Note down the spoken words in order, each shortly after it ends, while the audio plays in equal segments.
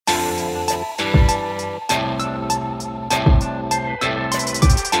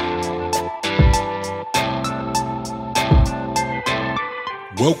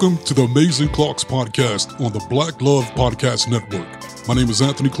Welcome to the Amazing Clarks podcast on the Black Love Podcast Network. My name is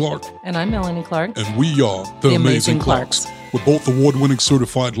Anthony Clark. And I'm Melanie Clark. And we are the Amazing Clarks. We're both award-winning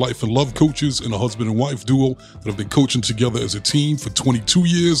certified life and love coaches and a husband and wife duo that have been coaching together as a team for 22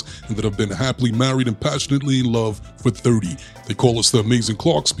 years and that have been happily married and passionately in love for 30. They call us the Amazing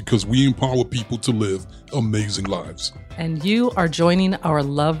Clarks because we empower people to live amazing lives. And you are joining our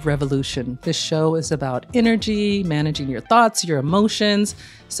love revolution. This show is about energy, managing your thoughts, your emotions,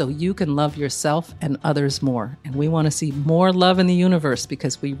 so you can love yourself and others more. And we want to see more love in the universe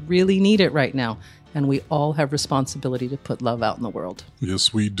because we really need it right now. And we all have responsibility to put love out in the world.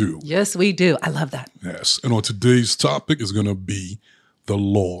 Yes, we do. Yes, we do. I love that. Yes. And on today's topic is going to be the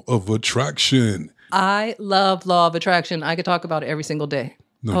law of attraction. I love law of attraction. I could talk about it every single day.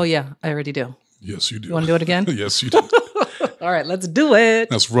 No. Oh, yeah, I already do. Yes, you do. You want to do it again? Yes, you do. All right, let's do it.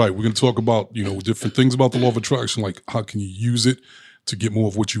 That's right. We're going to talk about, different things about the law of attraction, like how can you use it to get more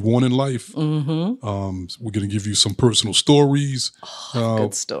of what you want in life. Mm-hmm. We're going to give you some personal stories.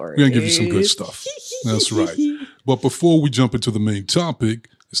 Good stories. We're going to give you some good stuff. That's right. But before we jump into the main topic,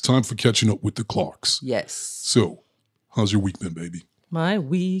 it's time for catching up with the Clarks. Yes. So, how's your week been, baby? My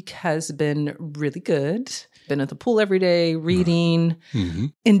week has been really good. Been at the pool every day, reading,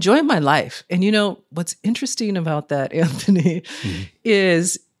 enjoying my life. And what's interesting about that, Anthony,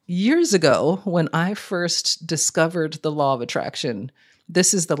 is years ago when I first discovered the law of attraction,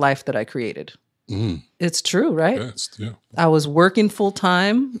 this is the life that I created. It's true, right? Yes, yeah. I was working full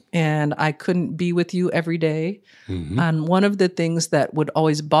time and I couldn't be with you every day. And one of the things that would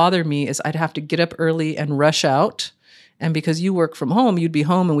always bother me is I'd have to get up early and rush out. And because you work from home, you'd be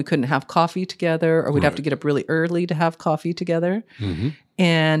home and we couldn't have coffee together, or we'd have to get up really early to have coffee together.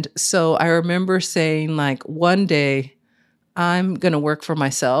 And so I remember saying, like, one day I'm going to work for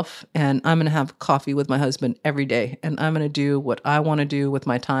myself and I'm going to have coffee with my husband every day. And I'm going to do what I want to do with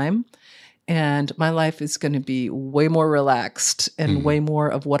my time. And my life is going to be way more relaxed and way more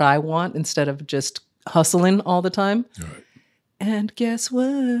of what I want instead of just hustling all the time. Right. And guess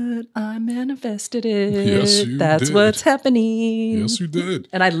what? I manifested it. Yes, you That's did. what's happening. Yes, you did.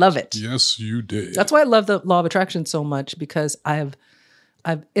 And I love it. Yes, you did. That's why I love the law of attraction so much, because I've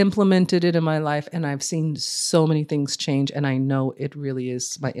implemented it in my life and I've seen so many things change, and I know it really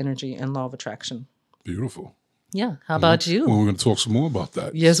is my energy and law of attraction. Beautiful. Yeah. How about you? Well, we're going to talk some more about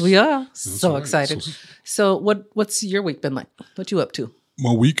that. Yes, we are. That's So right. excited. So what's your week been like? What you up to?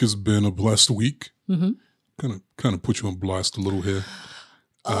 My week has been a blessed week. Kind of put you on blast a little here.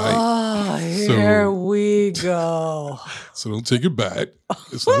 Oh, here we go. So don't take it bad.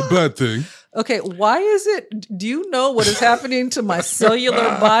 It's not a bad thing. Okay, why is it? Do you know what is happening to my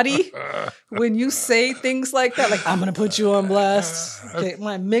cellular body when you say things like that? Like, I'm going to put you on blast. Okay,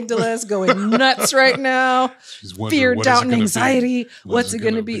 my amygdala is going nuts right now. She's wondering, Fear, what is doubt, it and gonna anxiety. be? What's it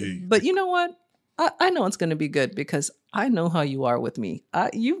going to be? But you know what? I know it's going to be good because I know how you are with me.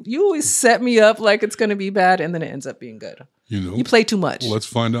 You always set me up like it's going to be bad, and then it ends up being good. You play too much. Well, let's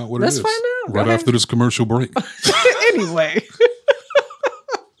find out what it is. Let's find out. Right after this commercial break. Anyway.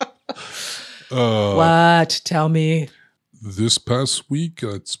 What? Tell me. This past week,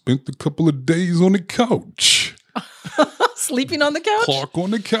 I spent a couple of days on the couch. Sleeping on the couch? Clark on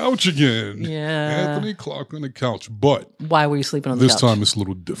the couch again. Yeah. Anthony Clark on the couch. But why were you sleeping on the couch? this time it's a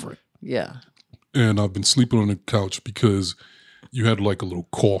little different. Yeah. And I've been sleeping on the couch because you had like a little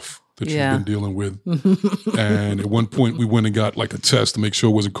cough that you've been dealing with. And at one point we went and got like a test to make sure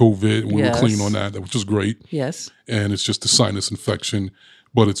it wasn't COVID. And we were clean on that, which was great. Yes. And it's just a sinus infection,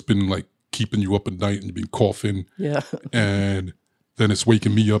 but it's been like keeping you up at night and you've been coughing. Yeah. And then it's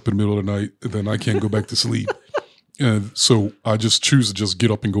waking me up in the middle of the night and then I can't go back to sleep. And so I just choose to just get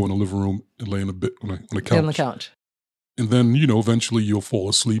up and go in the living room and lay in a bit on the couch. On the couch. And then, eventually you'll fall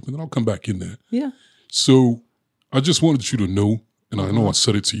asleep and then I'll come back in there. Yeah. So I just wanted you to know, and I know I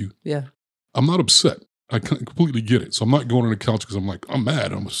said it to you. Yeah. I'm not upset. I completely get it. So I'm not going on the couch because I'm like, I'm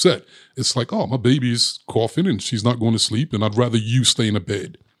mad, I'm upset. It's like, oh, my baby's coughing and she's not going to sleep and I'd rather you stay in the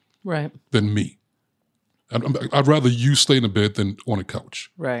bed than me. I'd rather you stay in the bed than on a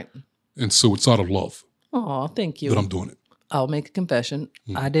couch. Right. And so it's out of love. Oh, thank you. That I'm doing it. I'll make a confession.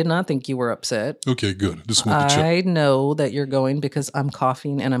 I did not think you were upset. Okay, good. Just want to check. I know that you're going because I'm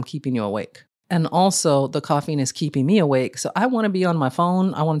coughing and I'm keeping you awake. And also the coughing is keeping me awake. So I want to be on my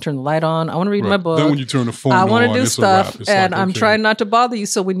phone. I want to turn the light on. I want to read my book. Then when you turn the phone I want on, to do it's stuff. a wrap. It's and like, I'm okay, trying not to bother you.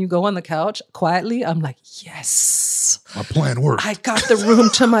 So when you go on the couch quietly, I'm like, yes. my plan worked. I got the room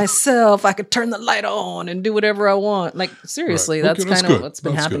to myself. I could turn the light on and do whatever I want. Like, seriously, Right. Okay, that's that's kind of good. what's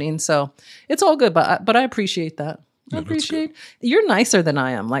been That's happening. So it's all good. But I appreciate that. I appreciate you're nicer than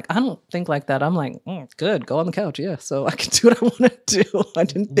I am. Like, I don't think like that. I'm like, good, go on the couch. Yeah. So I can do what I want to do. I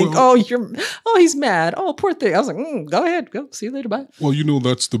didn't think, he's mad. Oh, poor thing. I was like, go ahead. Go. See you later. Bye. Well,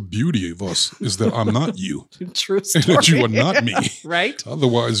 that's the beauty of us is that I'm not you. True story. And that you are not me. Right.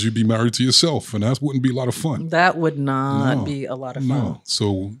 Otherwise, you'd be married to yourself, and that wouldn't be a lot of fun. That would not be a lot of fun. No.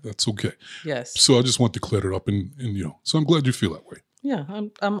 So that's okay. Yes. So I just want to clear it up, and so I'm glad you feel that way. Yeah.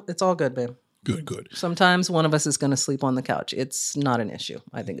 It's all good, babe. Good. Sometimes one of us is going to sleep on the couch. It's not an issue.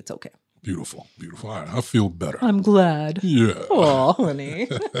 I think it's okay. Beautiful. All right, I feel better. I'm glad. Yeah. Oh, honey.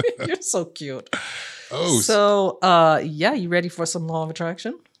 You're so cute. Oh. So, you ready for some law of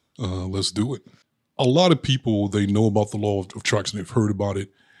attraction? Let's do it. A lot of people, they know about the law of attraction. They've heard about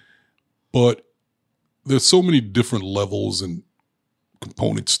it. But there's so many different levels and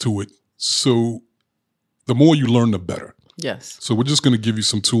components to it. So the more you learn, the better. Yes. So we're just going to give you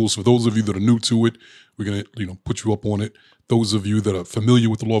some tools. For those of you that are new to it, we're going to, put you up on it. Those of you that are familiar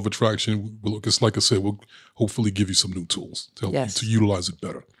with the law of attraction, just like I said, we'll hopefully give you some new tools to help you to utilize it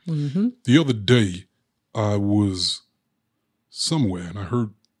better. Mm-hmm. The other day, I was somewhere and I heard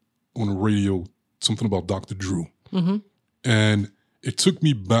on the radio something about Dr. Drew. Mm-hmm. And it took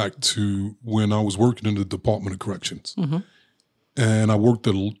me back to when I was working in the Department of Corrections. Mm-hmm. And I worked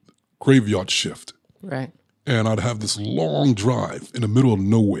a graveyard shift. Right. And I'd have this long drive in the middle of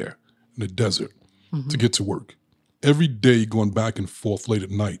nowhere in the desert to get to work. Every day going back and forth late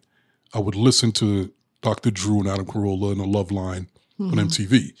at night, I would listen to Dr. Drew and Adam Carolla and the Love Line on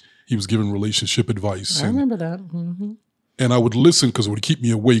MTV. He was giving relationship advice. I remember that. Mm-hmm. And I would listen because it would keep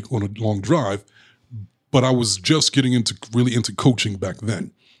me awake on a long drive. But I was just getting really into coaching back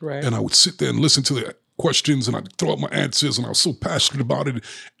then. Right. And I would sit there and listen to the questions and I'd throw out my answers and I was so passionate about it.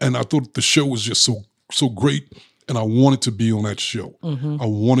 And I thought the show was just so great. And I wanted to be on that show. I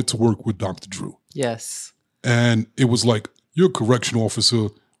wanted to work with Dr. Drew. Yes. And it was like, you're a correction officer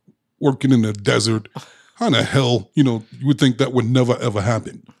working in the desert. How in the hell, you would think that would never, ever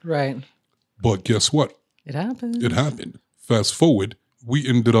happen. Right. But guess what? It happened. It happened. Fast forward, we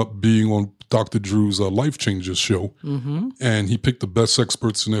ended up being on Dr. Drew's Life Changers show. And he picked the best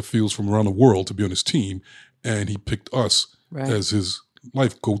experts in their fields from around the world to be on his team. And he picked us as his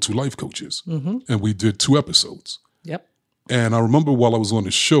go-to life coaches. And we did 2 episodes. Yep. And I remember while I was on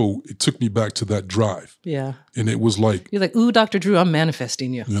the show, it took me back to that drive. Yeah. And it was like... You're like, ooh, Dr. Drew, I'm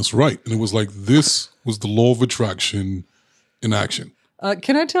manifesting you. That's right. And it was like, this was the law of attraction in action.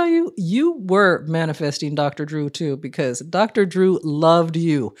 Can I tell you, you were manifesting Dr. Drew too, because Dr. Drew loved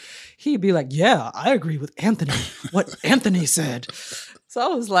you. He'd be like, yeah, I agree with Anthony, what Anthony said. So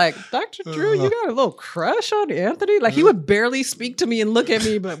I was like, Dr. Drew, you got a little crush on Anthony? Like, he would barely speak to me and look at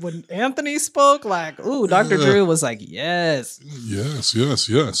me, but when Anthony spoke, like, ooh, Dr. Drew was like, yes.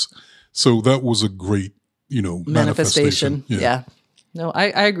 Yes. So that was a great, manifestation. Yeah. No, I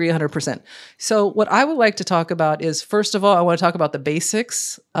agree 100%. So what I would like to talk about is, first of all, I want to talk about the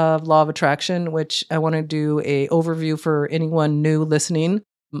basics of law of attraction, which I want to do a overview for anyone new listening.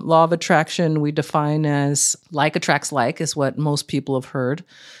 Law of attraction, we define as like attracts like, is what most people have heard.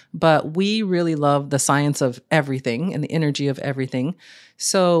 But we really love the science of everything and the energy of everything.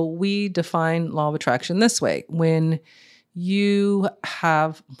 So we define law of attraction this way. When you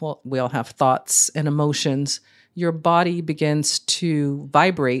have, we all have thoughts and emotions, your body begins to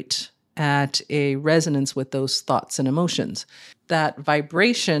vibrate at a resonance with those thoughts and emotions. That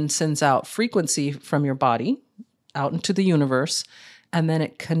vibration sends out frequency from your body out into the universe, and then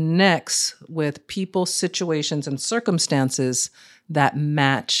it connects with people, situations, and circumstances that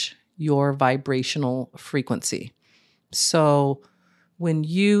match your vibrational frequency. So when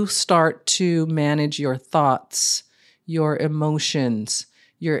you start to manage your thoughts, your emotions,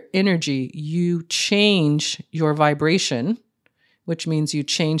 your energy, you change your vibration, which means you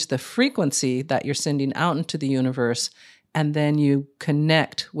change the frequency that you're sending out into the universe, and then you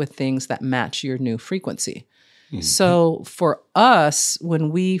connect with things that match your new frequency. So for us,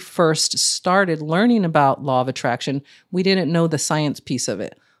 when we first started learning about law of attraction, we didn't know the science piece of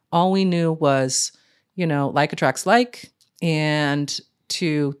it. All we knew was, like attracts like, and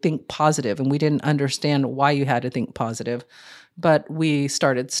to think positive. And we didn't understand why you had to think positive. But we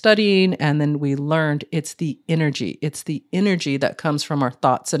started studying, and then we learned it's the energy. It's the energy that comes from our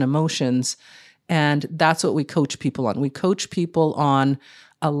thoughts and emotions. And that's what we coach people on. We coach people on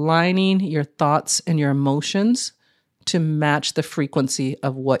aligning your thoughts and your emotions to match the frequency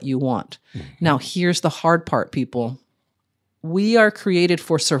of what you want. Now, here's the hard part, people. We are created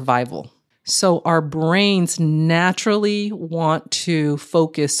for survival. So our brains naturally want to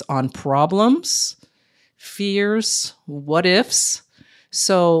focus on problems, fears, what ifs.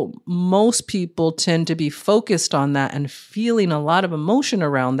 So most people tend to be focused on that and feeling a lot of emotion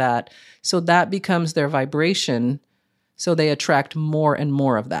around that. So that becomes their vibration. So they attract more and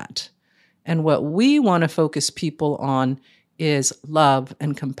more of that. And what we want to focus people on is love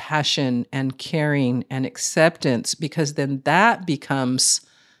and compassion and caring and acceptance, because then that becomes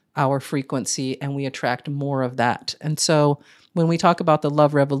our frequency and we attract more of that. And so when we talk about the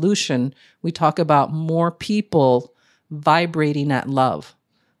love revolution, we talk about more people vibrating at love,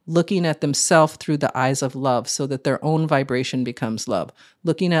 looking at themselves through the eyes of love so that their own vibration becomes love,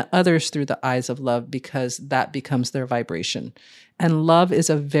 looking at others through the eyes of love because that becomes their vibration. And love is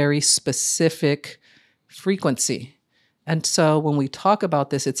a very specific frequency. And so when we talk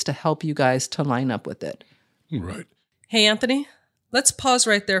about this, it's to help you guys to line up with it. Right. Hey, Anthony, let's pause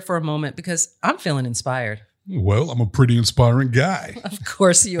right there for a moment because I'm feeling inspired. Well, I'm a pretty inspiring guy. Of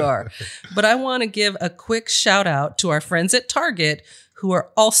course you are. But I want to give a quick shout out to our friends at Target who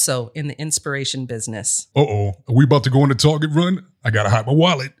are also in the inspiration business. Uh-oh. Are we about to go on a Target run? I got to hide my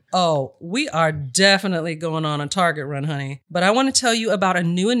wallet. Oh, we are definitely going on a Target run, honey. But I want to tell you about a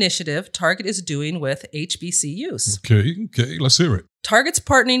new initiative Target is doing with HBCUs. Okay, let's hear it. Target's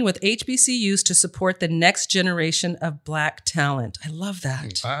partnering with HBCUs to support the next generation of Black talent. I love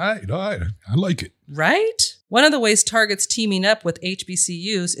that. All right. I like it. Right? One of the ways Target's teaming up with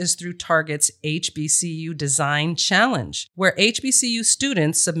HBCUs is through Target's HBCU Design Challenge, where HBCU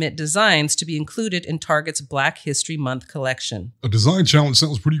students submit designs to be included in Target's Black History Month collection. A design challenge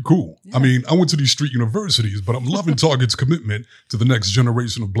sounds pretty cool. Yeah. I mean, I went to these street universities, but I'm loving Target's commitment to the next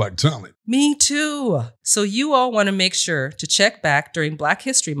generation of Black talent. Me too. So you all want to make sure to check back during Black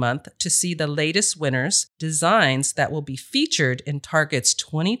History Month to see the latest winners' designs that will be featured in Target's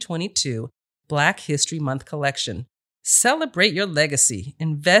 2022 Black History Month collection. Celebrate your legacy.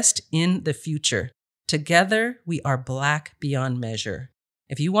 Invest in the future. Together, we are Black beyond measure.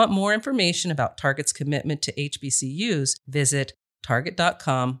 If you want more information about Target's commitment to HBCUs, visit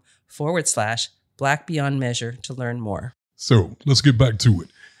target.com/Black beyond measure to learn more. So let's get back to it.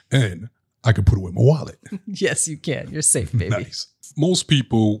 And I can put away my wallet. Yes, you can. You're safe, baby. Nice. Most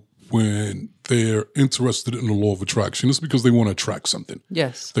people, when they're interested in the law of attraction, it's because they want to attract something.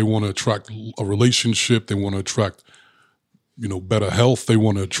 Yes. They want to attract a relationship. They want to attract, better health. They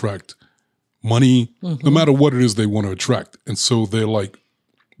want to attract money. Mm-hmm. No matter what it is they want to attract. And so they'll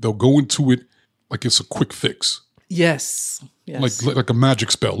go into it like it's a quick fix. Yes. Like a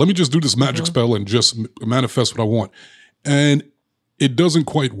magic spell. Let me just do this magic spell and just manifest what I want. And it doesn't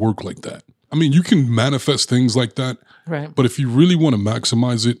quite work like that. I mean, you can manifest things like that. Right. But if you really want to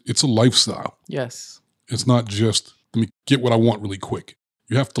maximize it, it's a lifestyle. Yes. It's not just, let me get what I want really quick.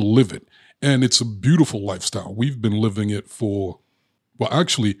 You have to live it. And it's a beautiful lifestyle. We've been living it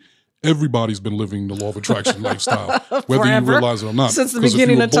actually, everybody's been living the law of attraction lifestyle, whether you realize it or not. Since the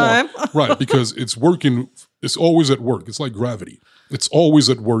beginning of time. Right, because it's working. It's always at work. It's like gravity. It's always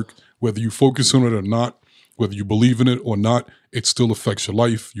at work, whether you focus on it or not, whether you believe in it or not, it still affects your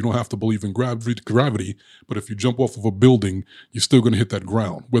life. You don't have to believe in gravity, but if you jump off of a building, you're still going to hit that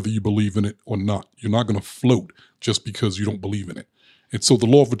ground, whether you believe in it or not. You're not going to float just because you don't believe in it. And so the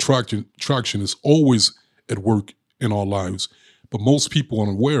law of attraction is always at work in our lives, but most people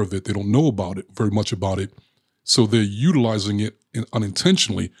aren't aware of it. They don't know very much about it. So they're utilizing it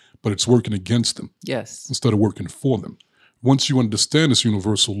unintentionally, but it's working against them. Yes. Instead of working for them. Once you understand this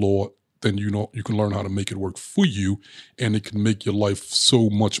universal law, then you can learn how to make it work for you, and it can make your life so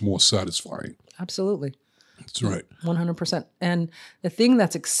much more satisfying. Absolutely. That's right. 100%. And the thing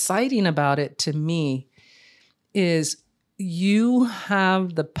that's exciting about it to me is you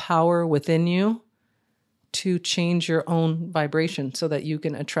have the power within you to change your own vibration so that you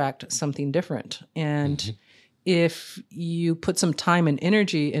can attract something different. And if you put some time and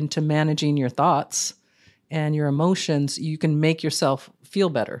energy into managing your thoughts and your emotions, you can make yourself feel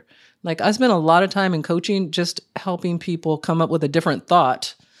better. Like I spent a lot of time in coaching just helping people come up with a different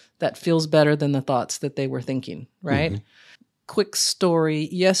thought that feels better than the thoughts that they were thinking, right? Mm-hmm. Quick story.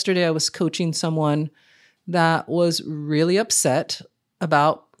 Yesterday, I was coaching someone that was really upset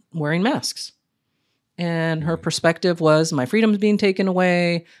about wearing masks. And her perspective was, my freedom's being taken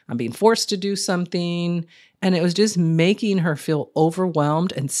away. I'm being forced to do something. And it was just making her feel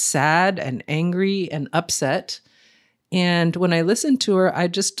overwhelmed and sad and angry and upset. And when I listened to her, I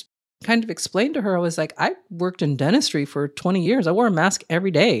just kind of explained to her, I was like, I worked in dentistry for 20 years. I wore a mask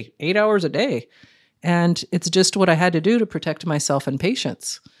every day, 8 hours a day. And it's just what I had to do to protect myself and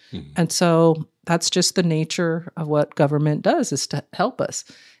patients. Mm-hmm. And so that's just the nature of what government does, is to help us.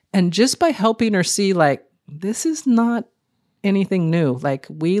 And just by helping her see, like, this is not anything new. Like,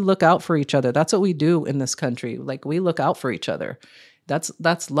 we look out for each other. That's what we do in this country. Like, we look out for each other.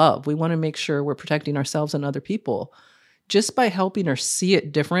 That's love. We want to make sure we're protecting ourselves and other people. Just by helping her see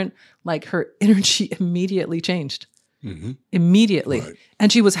it different, like her energy immediately changed. Immediately. Right.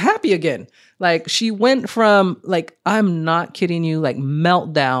 And she was happy again. Like she went from like, I'm not kidding you, like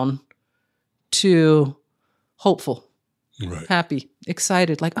meltdown to hopeful, right. Happy,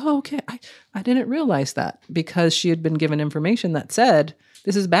 excited. Like, oh, okay. I didn't realize that, because she had been given information that said,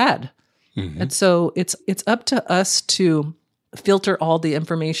 this is bad. And so it's up to us to filter all the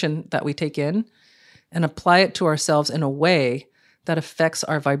information that we take in and apply it to ourselves in a way that affects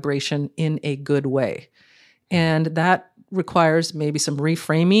our vibration in a good way. And that requires maybe some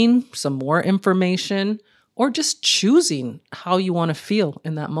reframing, some more information, or just choosing how you want to feel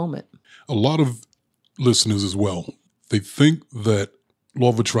in that moment. A lot of listeners as well, they think that law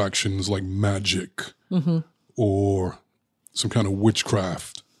of attraction is like magic or some kind of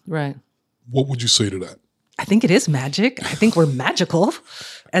witchcraft. Right. What would you say to that? I think it is magic. I think we're magical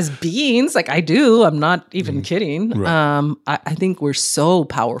as beings. Like I do. I'm not even kidding. Right. I think we're so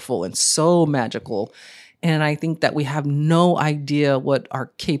powerful and so magical. And I think that we have no idea what our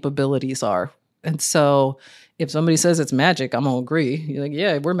capabilities are. And so if somebody says it's magic, I'm going to agree. You're like,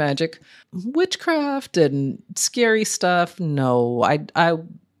 yeah, we're magic. Witchcraft and scary stuff. No,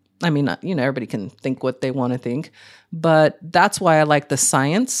 I mean, you know, everybody can think what they want to think, but that's why I like the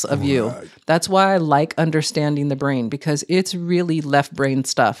science of you. That's why I like understanding the brain, because it's really left brain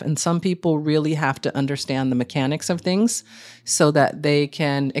stuff. And some people really have to understand the mechanics of things so that they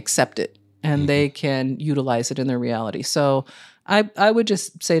can accept it and they can utilize it in their reality. So I would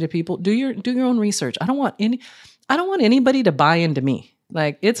just say to people, do your own research. I don't want anybody to buy into me.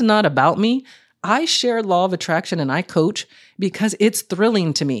 Like, it's not about me. I share law of attraction and I coach because it's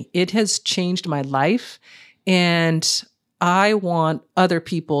thrilling to me. It has changed my life. And I want other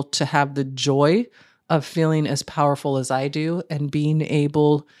people to have the joy of feeling as powerful as I do and being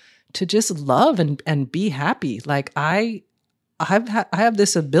able to just love and be happy. Like I have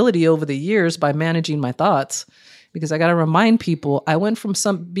this ability over the years by managing my thoughts, because I got to remind people, I went from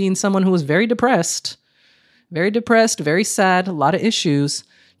being someone who was very depressed, very sad, a lot of issues,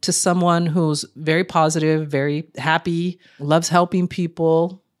 to someone who's very positive, very happy, loves helping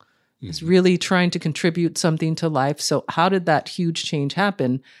people, is really trying to contribute something to life. So how did that huge change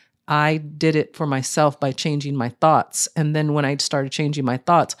happen? I did it for myself by changing my thoughts. And then when I started changing my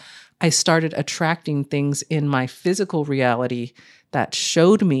thoughts, I started attracting things in my physical reality that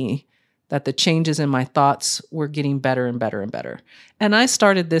showed me that the changes in my thoughts were getting better and better and better. And I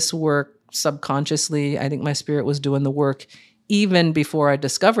started this work subconsciously. I think my spirit was doing the work even before I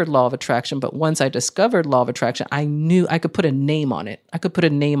discovered law of attraction. But once I discovered law of attraction, I knew I could put a name on it. I could put a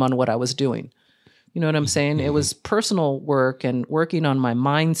name on what I was doing. You know what I'm saying? It was personal work and working on my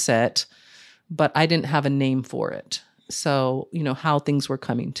mindset, but I didn't have a name for it. So, you know, how things were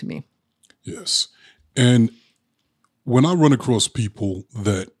coming to me. Yes. And when I run across people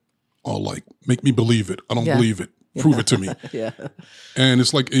that are like, make me believe it, I don't believe it, prove it to me. And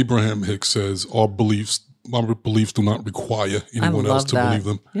it's like Abraham Hicks says, my beliefs do not require anyone else to believe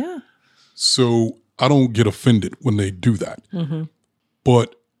them. Yeah. So I don't get offended when they do that.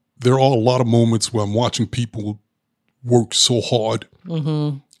 But there are a lot of moments where I'm watching people work so hard,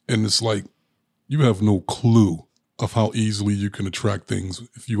 and it's like, you have no clue of how easily you can attract things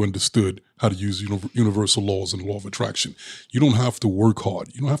if you understood how to use universal laws and law of attraction. You don't have to work hard.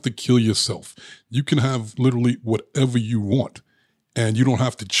 You don't have to kill yourself. You can have literally whatever you want, and you don't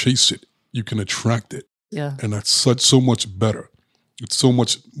have to chase it. You can attract it. Yeah. And that's so much better. It's so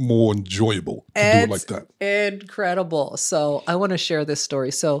much more enjoyable to do it like that. Incredible. So I want to share this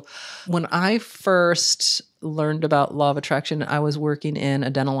story. So when I first learned about law of attraction, I was working in a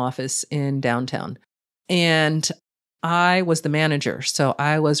dental office in downtown, and I was the manager. So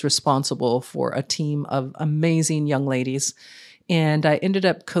I was responsible for a team of amazing young ladies, and I ended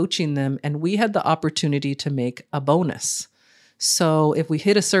up coaching them, and we had the opportunity to make a bonus. So if we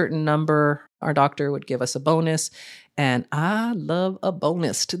hit a certain number, our doctor would give us a bonus. And I love a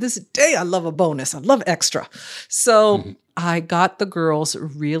bonus. To this day, I love a bonus. I love extra. So I got the girls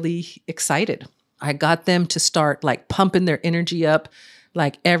really excited. I got them to start like pumping their energy up.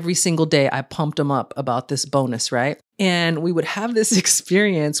 Like every single day, I pumped them up about this bonus, right? And we would have this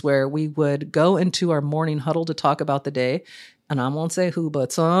experience where we would go into our morning huddle to talk about the day. And I won't say who,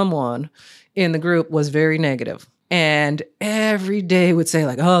 but someone in the group was very negative. And every day would say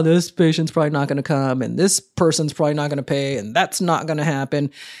like, oh, this patient's probably not going to come, and this person's probably not going to pay, and that's not going to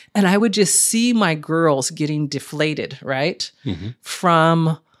happen. And I would just see my girls getting deflated, right?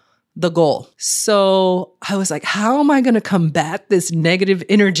 From the goal. So I was like, how am I going to combat this negative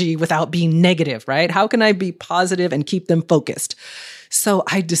energy without being negative, right? How can I be positive and keep them focused? So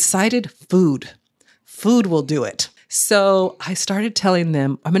I decided food will do it. So I started telling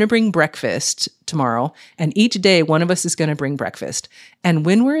them, I'm going to bring breakfast tomorrow. And each day, one of us is going to bring breakfast. And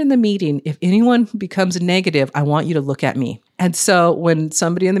when we're in the meeting, if anyone becomes negative, I want you to look at me. And so when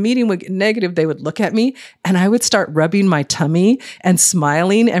somebody in the meeting would get negative, they would look at me and I would start rubbing my tummy and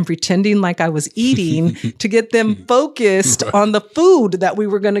smiling and pretending like I was eating to get them focused on the food that we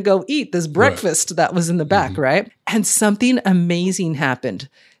were going to go eat, this breakfast that was in the back, right? And something amazing happened.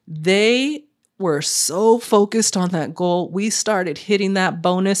 They were so focused on that goal. We started hitting that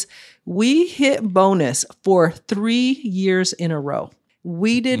bonus. We hit bonus for 3 years in a row.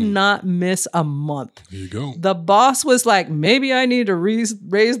 We did not miss a month. There you go. The boss was like, maybe I need to raise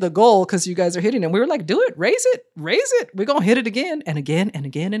the goal because you guys are hitting it. We were like, do it, raise it. We're going to hit it again and again and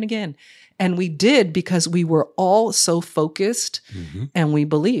again and again. And we did because we were all so focused and we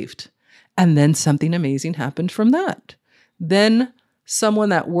believed. And then something amazing happened from that. Then someone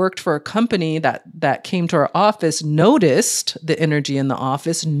that worked for a company that came to our office noticed the energy in the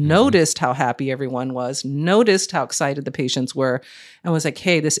office, noticed how happy everyone was, noticed how excited the patients were, and was like,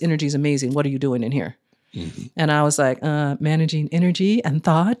 hey, this energy is amazing. What are you doing in here? And I was like, managing energy and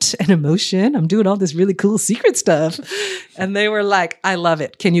thought and emotion. I'm doing all this really cool secret stuff. And they were like, I love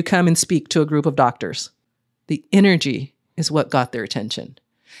it. Can you come and speak to a group of doctors? The energy is what got their attention.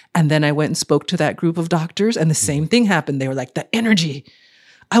 And then I went and spoke to that group of doctors and the same thing happened. They were like, the energy.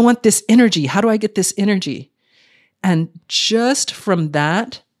 I want this energy. How do I get this energy? And just from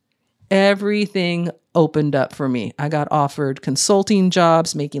that, everything opened up for me. I got offered consulting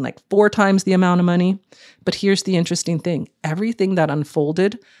jobs, making like 4 times the amount of money. But here's the interesting thing. Everything that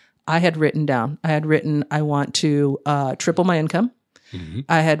unfolded, I had written down. I had written, I want to triple my income.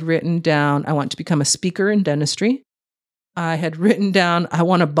 I had written down, I want to become a speaker in dentistry. I had written down, I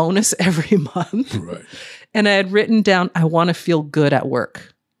want a bonus every month. Right. And I had written down, I want to feel good at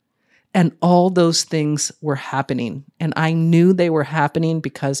work. And all those things were happening. And I knew they were happening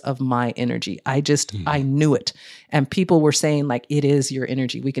because of my energy. I knew it. And people were saying like, it is your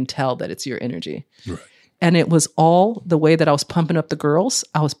energy. We can tell that it's your energy. Right. And it was all the way that I was pumping up the girls.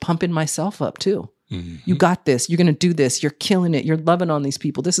 I was pumping myself up too. You got this. You're going to do this. You're killing it. You're loving on these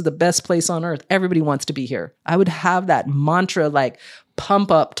people. This is the best place on earth. Everybody wants to be here. I would have that mantra, like pump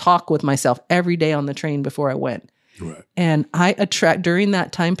up talk with myself every day on the train before I went. Right. And during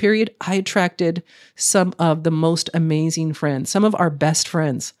that time period, I attracted some of the most amazing friends, some of our best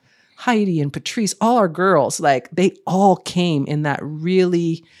friends, Heidi and Patrice, all our girls, like they all came in that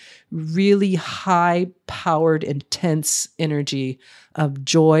really, really high powered, intense energy of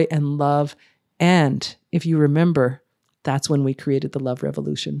joy and love. And if you remember, that's when we created the Love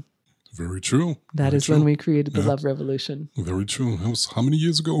Revolution. Very true. That is when we created the Love Revolution. Very true. That was how many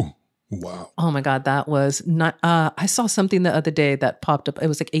years ago? Wow. Oh my God, that was not, I saw something the other day that popped up. It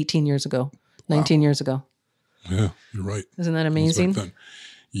was like 18 years ago, 19 years ago. Yeah, you're right. Isn't that amazing?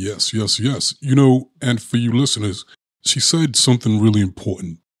 Yes, yes, yes. You know, and for you listeners, she said something really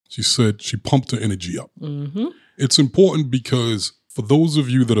important. She said she pumped her energy up. It's important because for those of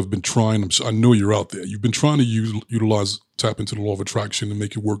you that have been trying, I know you're out there, you've been trying to tap into the law of attraction and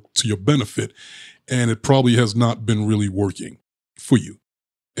make it work to your benefit, and it probably has not been really working for you.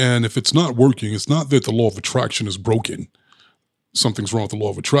 And if it's not working, it's not that the law of attraction is broken. Something's wrong with the law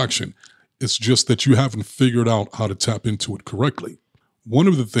of attraction. It's just that you haven't figured out how to tap into it correctly. One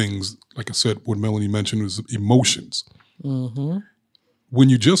of the things, like I said, what Melanie mentioned was emotions. When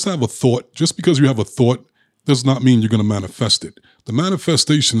you just have a thought, just because you have a thought, does not mean you're going to manifest it. The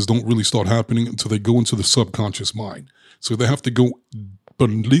manifestations don't really start happening until they go into the subconscious mind. So they have to go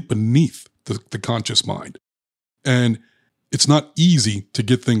beneath the conscious mind. And it's not easy to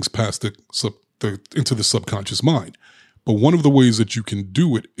get things past into the subconscious mind. But one of the ways that you can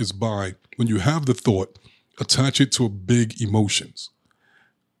do it is by, when you have the thought, attach it to big emotions.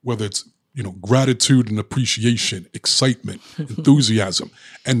 Whether it's, gratitude and appreciation, excitement, enthusiasm.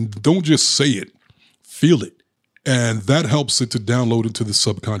 And don't just say it. Feel it. And that helps it to download into the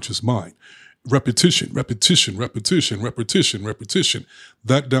subconscious mind. Repetition. That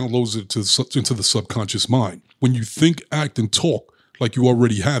downloads it into the subconscious mind. When you think, act, and talk like you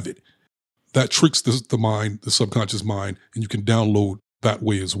already have it, that tricks the mind, the subconscious mind, and you can download that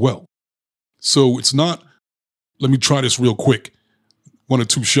way as well. So it's not, let me try this real quick. 1 or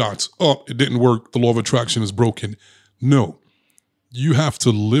 2 shots. Oh, it didn't work. The law of attraction is broken. No, you have to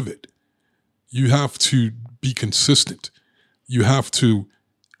live it. You have to be consistent. You have to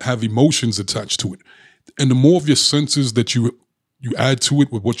have emotions attached to it. And the more of your senses that you add to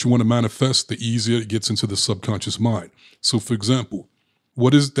it with what you want to manifest, the easier it gets into the subconscious mind. So for example,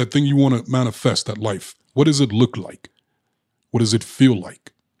 what is that thing you want to manifest, that life? What does it look like? What does it feel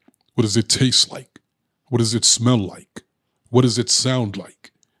like? What does it taste like? What does it smell like? What does it sound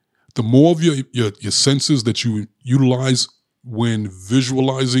like? The more of your senses that you utilize when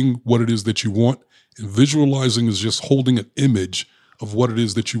visualizing what it is that you want, and visualizing is just holding an image of what it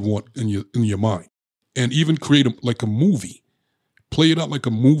is that you want in your mind. And even create like a movie. Play it out like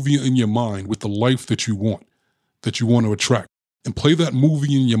a movie in your mind with the life that you want to attract. And play that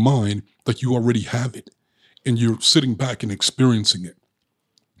movie in your mind like you already have it. And you're sitting back and experiencing it.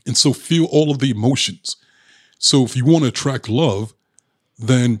 And so feel all of the emotions. So if you want to attract love,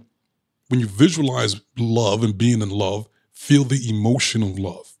 then when you visualize love and being in love, feel the emotion of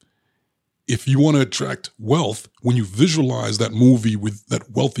love. If you want to attract wealth, when you visualize that movie with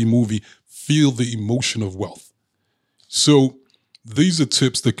that wealthy movie, feel the emotion of wealth. So these are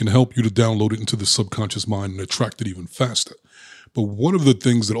tips that can help you to download it into the subconscious mind and attract it even faster. But one of the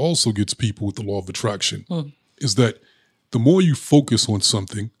things that also gets people with the law of attraction is that the more you focus on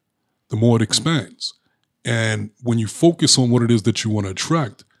something, the more it expands. And when you focus on what it is that you want to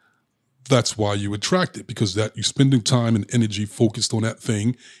attract, that's why you attract it, because that you're spending time and energy focused on that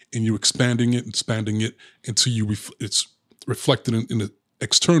thing, and you're expanding it until it's reflected in the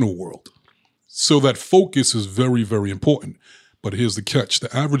external world. So that focus is very, very important. But here's the catch.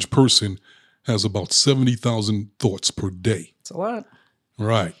 The average person has about 70,000 thoughts per day. It's a lot.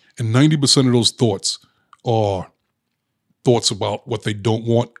 Right. And 90% of those thoughts are thoughts about what they don't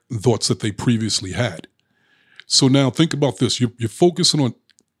want, and thoughts that they previously had. So now think about this. You're focusing on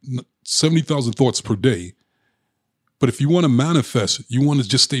 70,000 thoughts per day. But if you want to manifest, you want to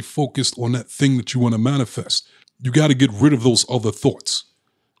just stay focused on that thing that you want to manifest. You got to get rid of those other thoughts.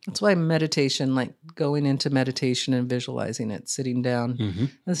 That's why meditation, like going into meditation and visualizing it, sitting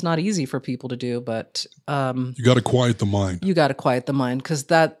down, it's not easy for people to do, but you got to quiet the mind. You got to quiet the mind, because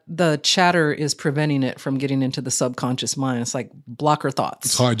the chatter is preventing it from getting into the subconscious mind. It's like blocker thoughts.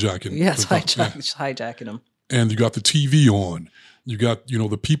 It's hijacking. Yes, hijacking them. And you got the TV on. You got,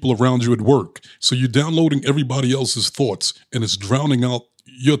 the people around you at work. So you're downloading everybody else's thoughts, and it's drowning out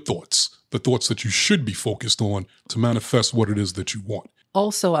your thoughts, the thoughts that you should be focused on to manifest what it is that you want.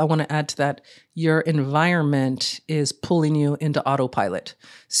 Also, I want to add to that, your environment is pulling you into autopilot.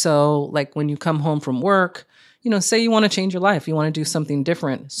 So like when you come home from work, say you want to change your life, you want to do something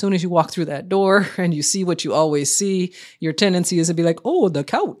different. As soon as you walk through that door and you see what you always see, your tendency is to be like, oh, the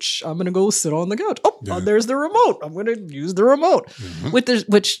couch. I'm going to go sit on the couch. Oh, there's the remote. I'm going to use the remote.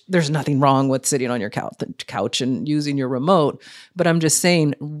 Which there's nothing wrong with sitting on your couch and using your remote. But I'm just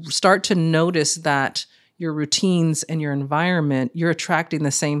saying, start to notice that your routines and your environment, you're attracting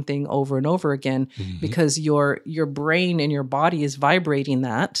the same thing over and over again because your brain and your body is vibrating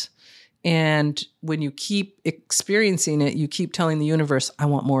that. And when you keep experiencing it, you keep telling the universe, I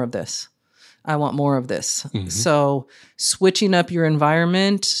want more of this. I want more of this. So switching up your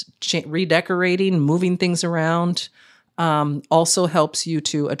environment, redecorating, moving things around, also helps you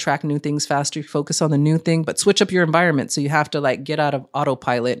to attract new things faster. You focus on the new thing, but switch up your environment. So you have to get out of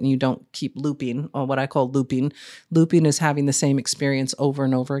autopilot and you don't keep looping, or what I call looping. Looping is having the same experience over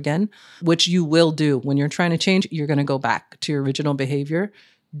and over again, which you will do. When you're trying to change, you're going to go back to your original behavior.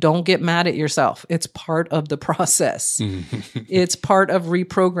 Don't get mad at yourself. It's part of the process. It's part of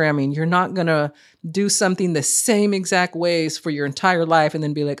reprogramming. You're not going to do something the same exact ways for your entire life and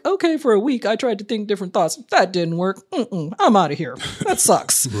then be like, okay, for a week, I tried to think different thoughts. That didn't work. I'm out of here. That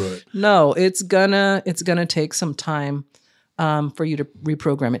sucks. Right. No, it's gonna take some time for you to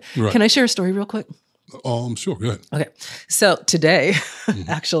reprogram it. Right. Can I share a story real quick? Sure. Go ahead. Okay. So today,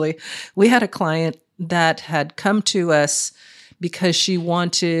 actually, we had a client that had come to us because she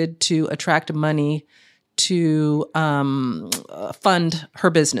wanted to attract money to fund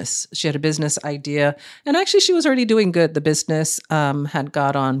her business. She had a business idea, and actually she was already doing good. The business had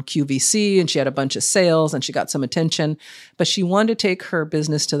got on QVC, and she had a bunch of sales, and she got some attention, but she wanted to take her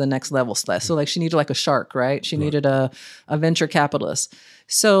business to the next level. So she needed a shark, right? She needed a venture capitalist.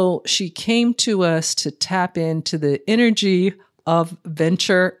 So she came to us to tap into the energy of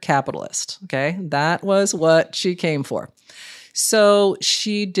venture capitalist. Okay. That was what she came for. So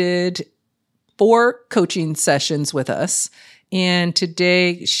she did 4 coaching sessions with us. And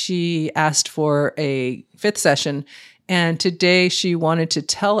today she asked for a 5th session. And today she wanted to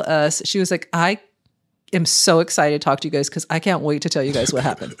tell us, she was like, I am so excited to talk to you guys because I can't wait to tell you guys what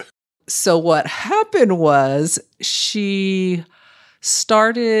happened. So what happened was she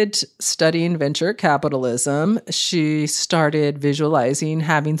started studying venture capitalism. She started visualizing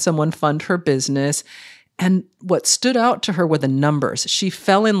having someone fund her business. And what stood out to her were the numbers. She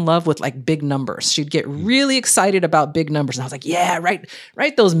fell in love with like big numbers. She'd get really excited about big numbers. And I was like, yeah,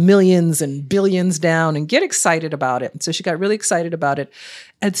 write those millions and billions down and get excited about it. And so she got really excited about it.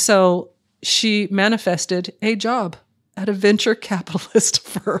 And so she manifested a job at a venture capitalist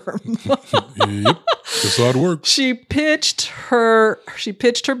firm. Yep, that's how it works. She pitched her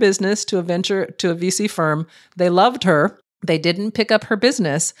business to a VC firm. They loved her. They didn't pick up her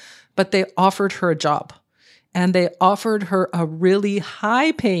business, but they offered her a job. And they offered her a really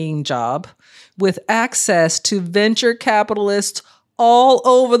high-paying job with access to venture capitalists all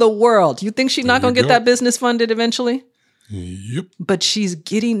over the world. You think she's not going to get that business funded eventually? Yep. But she's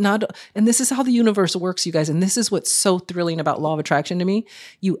getting and this is how the universe works, you guys. And this is what's so thrilling about law of attraction to me.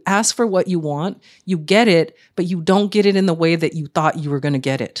 You ask for what you want, you get it, but you don't get it in the way that you thought you were going to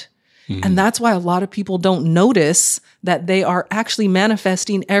get it. And that's why a lot of people don't notice that they are actually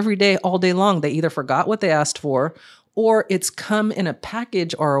manifesting every day, all day long. They either forgot what they asked for, or it's come in a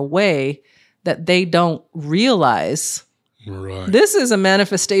package or a way that they don't realize. Right. This is a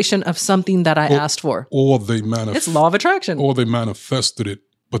manifestation of something that I asked for. Or they It's law of attraction. Or they manifested it,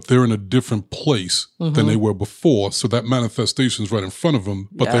 but they're in a different place than they were before. So that manifestation is right in front of them,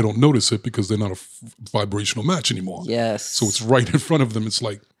 but they don't notice it because they're not a vibrational match anymore. Yes. So it's right in front of them. It's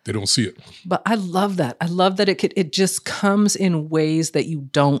like they don't see it. But I love that. I love that it just comes in ways that you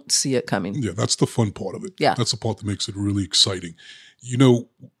don't see it coming. Yeah, that's the fun part of it. Yeah. That's the part that makes it really exciting. You know,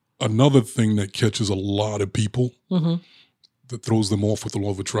 another thing that catches a lot of people that throws them off with the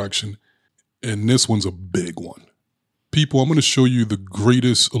law of attraction, and this one's a big one. People, I'm going to show you the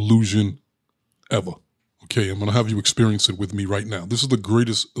greatest illusion ever. Okay, I'm going to have you experience it with me right now. This is the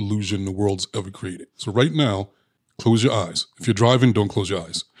greatest illusion the world's ever created. So right now, close your eyes. If you're driving, don't close your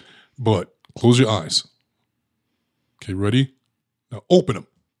eyes. But close your eyes. Okay, ready? Now open them.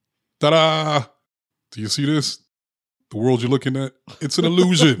 Ta-da! Do you see this? The world you're looking at? It's an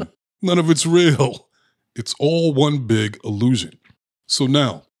illusion. None of it's real. It's all one big illusion. So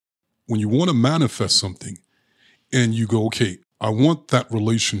now, when you want to manifest something and you go, okay, I want that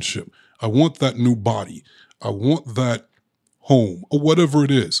relationship. I want that new body. I want that home or whatever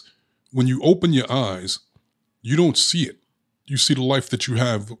it is. When you open your eyes, you don't see it. You see the life that you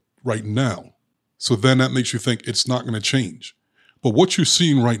have right now. So then that makes you think it's not going to change. But what you're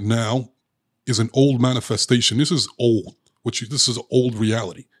seeing right now is an old manifestation. This is old. This is old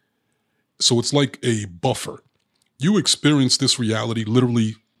reality. So it's like a buffer. You experience this reality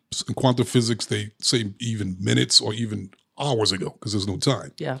literally in quantum physics. They say even minutes or even hours ago because there's no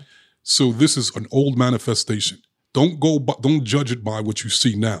time. Yeah. So this is an old manifestation. Don't judge it by what you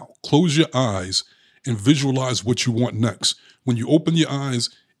see now. Close your eyes and visualize what you want next. When you open your eyes,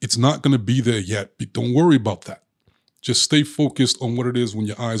 it's not going to be there yet. But don't worry about that. Just stay focused on what it is when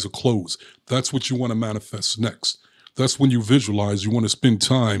your eyes are closed. That's what you want to manifest next. That's when you visualize. You want to spend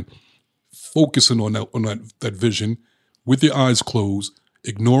time focusing on that vision with your eyes closed,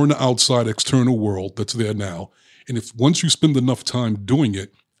 ignoring the outside external world that's there now. And if once you spend enough time doing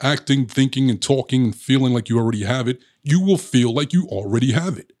it, acting, thinking, and talking and feeling like you already have it, you will feel like you already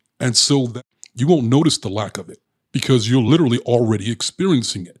have it. And so that you won't notice the lack of it because you're literally already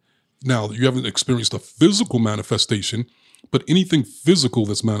experiencing it. Now, you haven't experienced a physical manifestation, but anything physical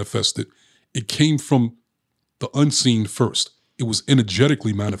that's manifested, it came from the unseen first. It was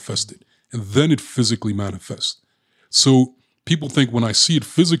energetically manifested, and then it physically manifests. So people think when I see it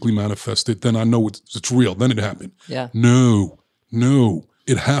physically manifested, then I know it's real. Then it happened. Yeah. No.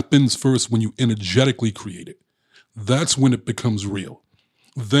 It happens first when you energetically create it. That's when it becomes real.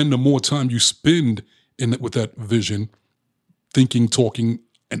 Then the more time you spend in it with that vision, thinking, talking,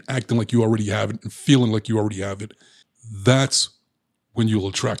 and acting like you already have it and feeling like you already have it, that's when you'll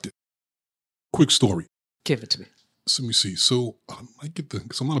attract it. Quick story. Give it to me. So let me see. So I get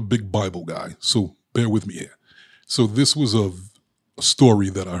because I'm not a big Bible guy, so bear with me here. So this was a story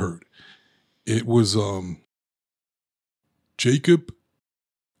that I heard. It was Jacob,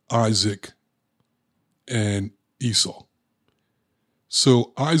 Isaac, and Esau.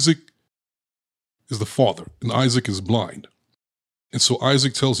 So Isaac is the father, and Isaac is blind. And so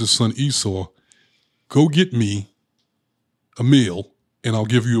Isaac tells his son Esau, go get me a meal, and I'll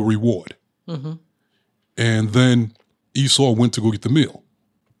give you a reward. Mm-hmm. And then Esau went to go get the meal.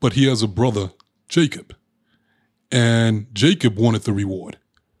 But he has a brother, Jacob. And Jacob wanted the reward.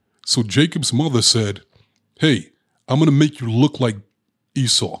 So Jacob's mother said, hey, I'm going to make you look like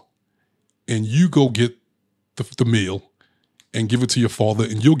Esau. And you go get the meal and give it to your father,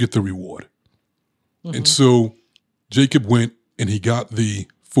 and you'll get the reward. Mm-hmm. And so Jacob went and he got the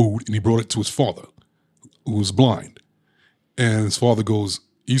food and he brought it to his father, who was blind. And his father goes,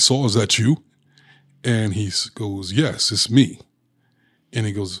 Esau, is that you? And he goes, yes, it's me. And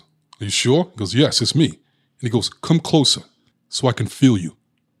he goes, are you sure? He goes, yes, it's me. And he goes, come closer so I can feel you.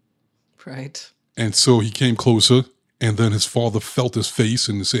 Right. And so he came closer, and then his father felt his face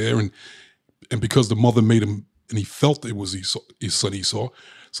in his hair, and because the mother made him, and he felt it was his son Esau,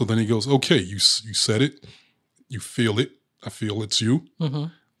 so then he goes, okay, you said it, you feel it, I feel it's you,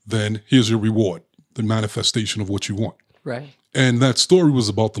 then here's your reward, the manifestation of what you want. Right. And that story was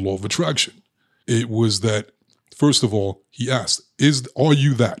about the law of attraction. It was that, first of all, he asked, are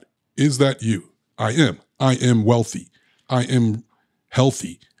you that? Is that you? I am. I am wealthy. I am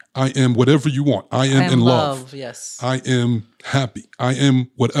healthy. I am whatever you want. I am in love. Yes. I am happy. I am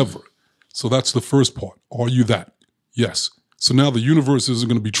whatever. So that's the first part. Are you that? Yes. So now the universe isn't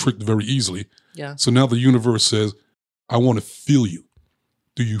going to be tricked very easily. Yeah. So now the universe says, I want to feel you.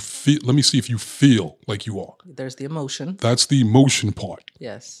 Do you feel? Let me see if you feel like you are. There's the emotion. That's the emotion part.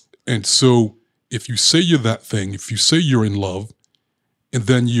 Yes. And so if you say you're that thing, if you say you're in love, and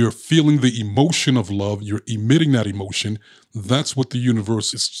then you're feeling the emotion of love, you're emitting that emotion, that's what the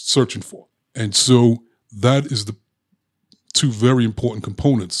universe is searching for. And so that is the two very important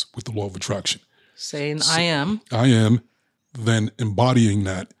components with the law of attraction. Saying I am. I am, then embodying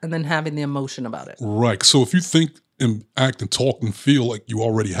that. And then having the emotion about it. Right. So if you think and act and talk and feel like you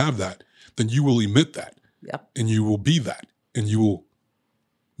already have that, then you will emit that. Yep. And you will be that. And you will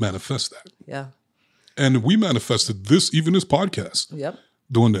manifest that. Yeah. And we manifested this, even this podcast. Yep.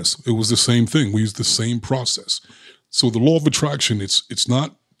 Doing this. It was the same thing. We used the same process. So the law of attraction, it's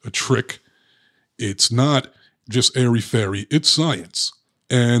not a trick. It's not just airy-fairy. It's science.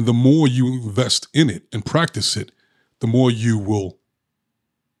 And the more you invest in it and practice it, the more you will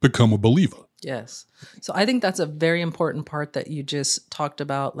become a believer. Yes. So I think that's a very important part that you just talked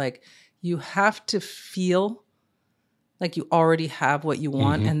about. Like, you have to feel like you already have what you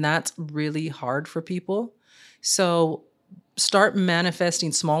want. And that's really hard for people. So start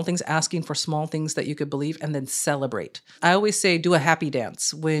manifesting small things, asking for small things that you could believe, and then celebrate. I always say, do a happy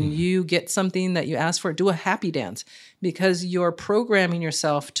dance. When you get something that you ask for, do a happy dance, because you're programming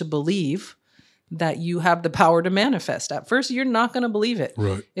yourself to believe that you have the power to manifest. At first, you're not going to believe it.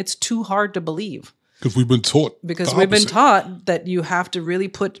 Right. It's too hard to believe. Because we've been taught. Because we've been taught that you have to really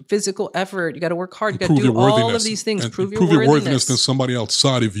put physical effort. You got to work hard. You got to do all of these things. Prove your worthiness. Then somebody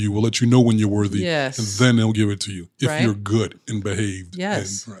outside of you will let you know when you're worthy. Yes. And then they'll give it to you if you're good and behaved.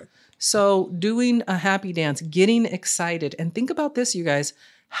 Yes. And, right. So doing a happy dance, getting excited. And think about this, you guys.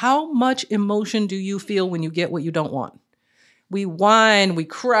 How much emotion do you feel when you get what you don't want? We whine, we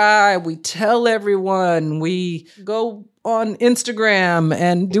cry, we tell everyone, we go on Instagram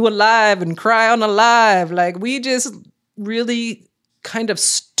and do a live and cry on a live. Like, we just really kind of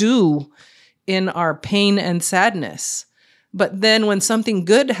stew in our pain and sadness. But then when something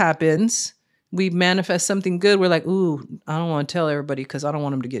good happens, we manifest something good. We're like, ooh, I don't want to tell everybody because I don't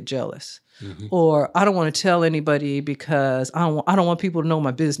want them to get jealous. Or I don't want to tell anybody because I don't want people to know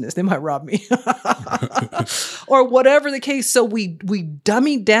my business. They might rob me. Or whatever the case. So we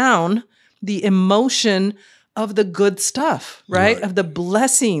dummy down the emotion of the good stuff, right? Of the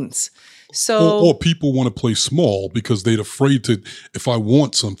blessings. So or people want to play small because they're afraid to, if I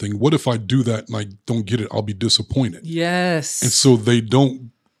want something, what if I do that and I don't get it? I'll be disappointed. Yes. And so they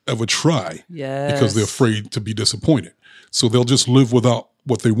don't ever try because they're afraid to be disappointed. So they'll just live without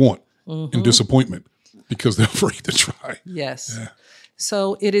what they want in disappointment because they're afraid to try. Yes. Yeah.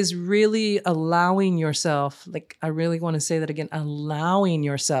 So it is really allowing yourself, like, I really want to say that again, allowing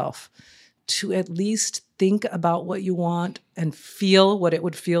yourself to at least think about what you want and feel what it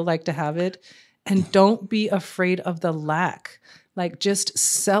would feel like to have it. And don't be afraid of the lack. Like, just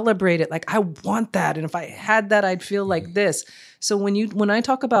celebrate it. Like, I want that. And if I had that, I'd feel like this. So when I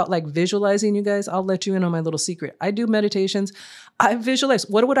talk about like visualizing, you guys, I'll let you in on my little secret. I do meditations. I visualize,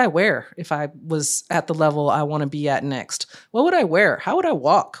 what would I wear if I was at the level I want to be at next? What would I wear? How would I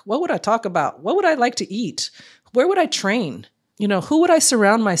walk? What would I talk about? What would I like to eat? Where would I train? You know, who would I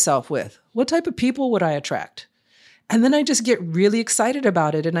surround myself with? What type of people would I attract? And then I just get really excited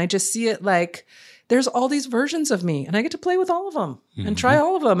about it. And I just see it like, there's all these versions of me and I get to play with all of them and try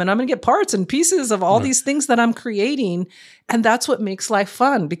all of them. And I'm going to get parts and pieces of all these things that I'm creating. And that's what makes life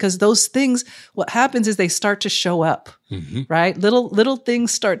fun, because those things, what happens is they start to show up, right? Little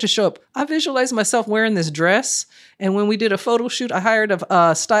things start to show up. I visualized myself wearing this dress. And when we did a photo shoot, I hired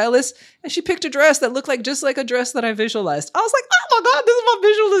a stylist and she picked a dress that looked like just like a dress that I visualized. I was like, oh my God, this is my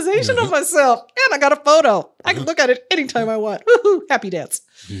visualization of myself. And I got a photo. I can look at it anytime I want. Woohoo, happy dance.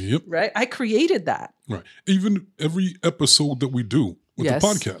 Yep. Right? I created that. Right. Even every episode that we do with the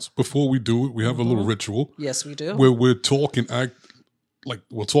podcast, before we do it, we have a little ritual. Yes, we do. Where we're talking, act like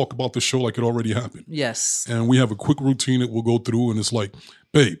we'll talk about the show like it already happened. Yes. And we have a quick routine that we'll go through, and it's like,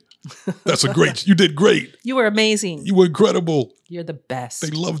 babe, you did great. You were amazing. You were incredible. You're the best. They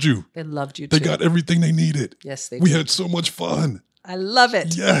loved you. They loved you too. They got everything they needed. Yes, they We did. had so much fun. I love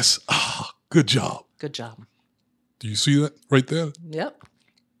it. Yes. Good job. Good job. Do you see that right there? Yep.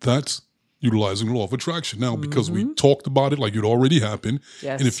 That's utilizing the law of attraction. Now, because we talked about it like it already happened,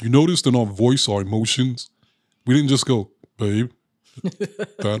 Yes. and if you noticed in our voice, our emotions, we didn't just go, babe,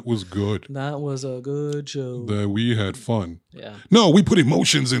 that was good. That was a good show. That we had fun. Yeah. No, we put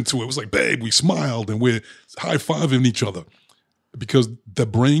emotions into it. It was like, babe, we smiled and we're high-fiving each other. Because the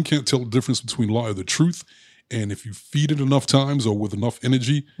brain can't tell the difference between lie or the truth. And if you feed it enough times or with enough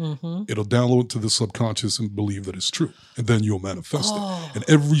energy, it'll download to the subconscious and believe that it's true. And then you'll manifest it. And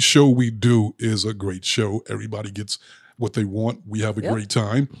every show we do is a great show. Everybody gets what they want. We have a great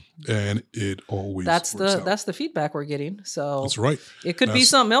time. And it always That's works out. the feedback we're getting. So That's right. it could be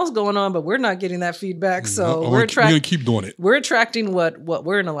something else going on, but we're not getting that feedback. So we're going to keep doing it. We're attracting what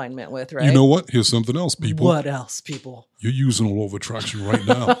we're in alignment with, right? You know what? Here's something else, people. What else, people? You're using a law of attraction right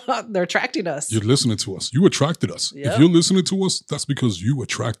now. They're attracting us. You're listening to us. You attracted us. Yep. If you're listening to us, that's because you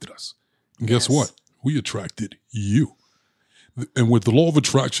attracted us. And guess Yes. what? We attracted you. And with the law of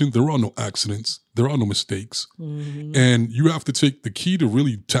attraction, there are no accidents. There are no mistakes. And you have to take the key to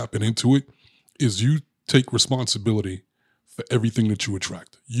really tapping into it is you take responsibility for everything that you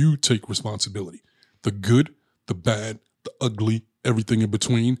attract. You take responsibility. The good, the bad, the ugly, everything in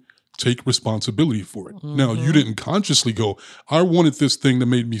between. Take responsibility for it. Now, you didn't consciously go, I wanted this thing that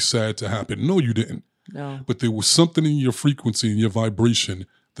made me sad to happen. No, you didn't. No. But there was something in your frequency and your vibration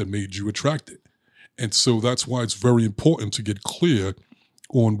that made you attract it. And so that's why it's very important to get clear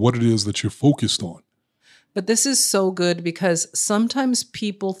on what it is that you're focused on. But this is so good because sometimes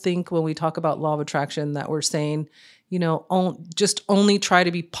people think when we talk about law of attraction that we're saying, just only try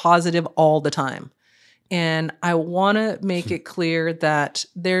to be positive all the time. And I want to make it clear that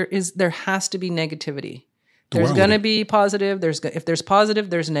there has to be negativity. There's going to be positive. If there's positive,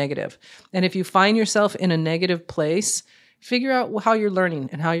 there's negative. And if you find yourself in a negative place, figure out how you're learning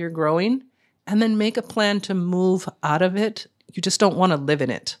and how you're growing, and then make a plan to move out of it. You just don't want to live in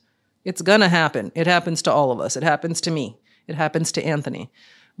it. It's going to happen. It happens to all of us. It happens to me. It happens to Anthony.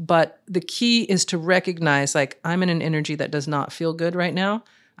 But the key is to recognize, like, I'm in an energy that does not feel good right now.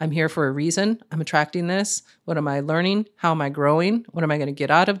 I'm here for a reason. I'm attracting this. What am I learning? How am I growing? What am I going to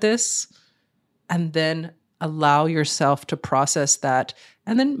get out of this? And then allow yourself to process that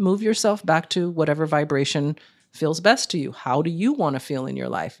and then move yourself back to whatever vibration feels best to you. How do you want to feel in your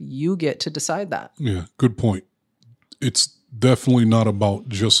life? You get to decide that. Yeah, good point. It's definitely not about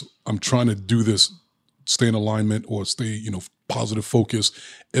just, I'm trying to do this, stay in alignment or stay, positive focus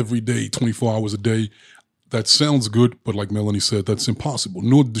every day, 24 hours a day. That sounds good, but like Melanie said, that's impossible.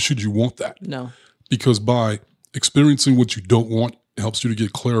 Nor should you want that. No. Because by experiencing what you don't want, it helps you to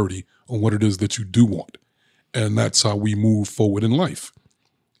get clarity on what it is that you do want. And that's how we move forward in life.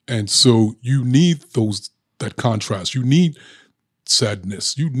 And so you need that contrast. You need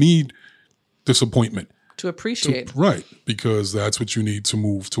sadness. You need disappointment. To appreciate. Right. Because that's what you need to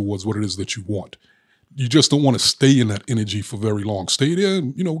move towards what it is that you want. You just don't want to stay in that energy for very long. Stay there,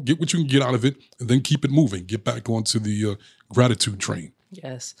 get what you can get out of it, and then keep it moving. Get back onto the gratitude train.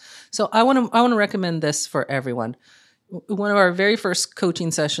 Yes. So I want to recommend this for everyone. One of our very first coaching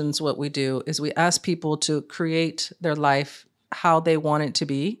sessions, what we do is we ask people to create their life how they want it to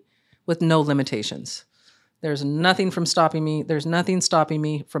be with no limitations. There's nothing stopping me. There's nothing stopping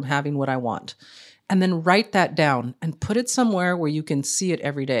me from having what I want. And then write that down and put it somewhere where you can see it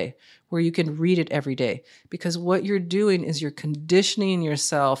every day, where you can read it every day. Because what you're doing is you're conditioning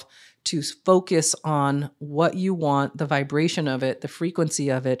yourself to focus on what you want, the vibration of it, the frequency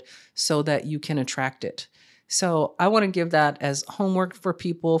of it, so that you can attract it. So I want to give that as homework for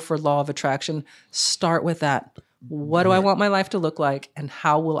people for law of attraction. Start with that. What do I want my life to look like, and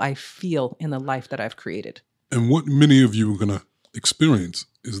how will I feel in the life that I've created? And what many of you are going to experience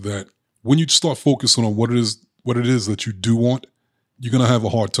is that when you start focusing on what it is that you do want, you're going to have a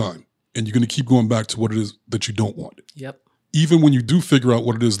hard time. And you're going to keep going back to what it is that you don't want. Yep. Even when you do figure out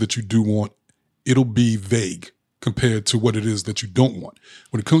what it is that you do want, it'll be vague compared to what it is that you don't want.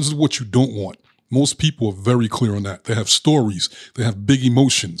 When it comes to what you don't want, most people are very clear on that. They have stories. They have big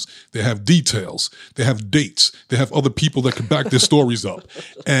emotions. They have details. They have dates. They have other people that can back their stories up.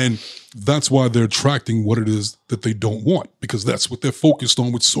 And that's why they're attracting what it is that they don't want, because that's what they're focused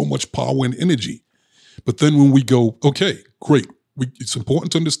on with so much power and energy. But then when we go, okay, great. It's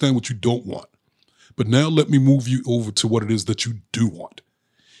important to understand what you don't want. But now let me move you over to what it is that you do want.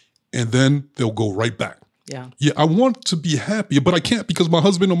 And then they'll go right back. Yeah. I want to be happy, but I can't because my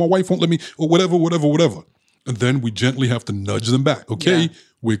husband or my wife won't let me, or whatever. And then we gently have to nudge them back. Okay,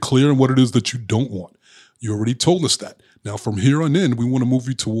 we're clear on what it is that you don't want. You already told us that. Now, from here on in, we want to move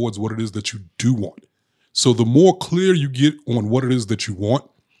you towards what it is that you do want. So the more clear you get on what it is that you want,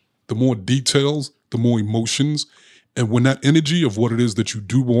 the more details, the more emotions. And when that energy of what it is that you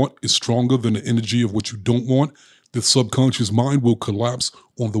do want is stronger than the energy of what you don't want, the subconscious mind will collapse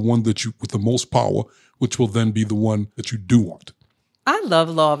on the one that you, with the most power, which will then be the one that you do want. I love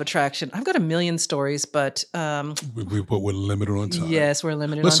law of attraction. I've got a million stories, but we're limited on time. Yes, we're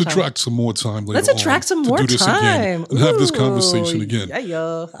limited Let's on time. attract some more time later. Let's attract some more to do this time. again and have this conversation again.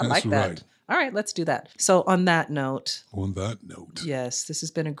 Yeah, I like that. Right. All right, let's do that. So on that note. Yes, this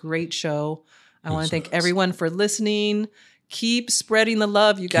has been a great show. I want to thank everyone for listening. Keep spreading the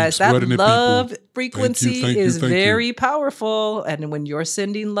love, you guys. That love frequency is very powerful. And when you're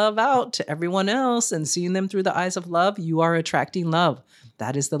sending love out to everyone else and seeing them through the eyes of love, you are attracting love.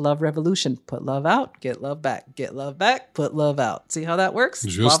 That is the love revolution. Put love out, get love back. Get love back, put love out. See how that works?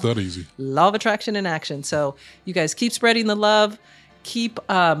 Just that easy. Law of attraction in action. So you guys keep spreading the love. Keep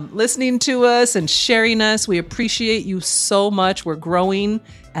listening to us and sharing us. We appreciate you so much. We're growing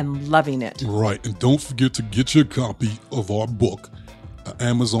and loving it. Right. And don't forget to get your copy of our book,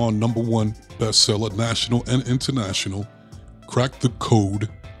 Amazon #1 bestseller, national and international, Crack the Code,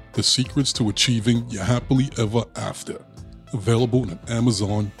 The Secrets to Achieving Your Happily Ever After. Available at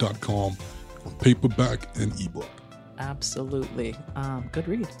Amazon.com on paperback and ebook. Absolutely. Good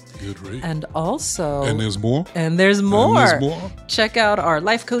read. And also... And there's more. There's more. Check out our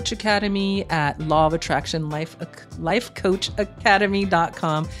Life Coach Academy at Law of Attraction,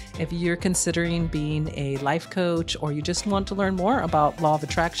 lifecoachacademy.com. If you're considering being a life coach or you just want to learn more about Law of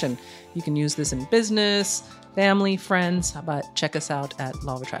Attraction, you can use this in business, family, friends. How about check us out at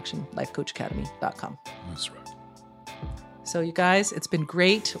Law of Attraction, lifecoachacademy.com. That's right. So you guys, it's been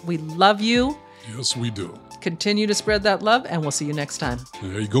great. We love you. Yes, we do. Continue to spread that love, and we'll see you next time.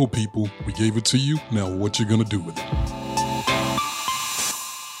 There you go, people. We gave it to you. Now what you going to do with it?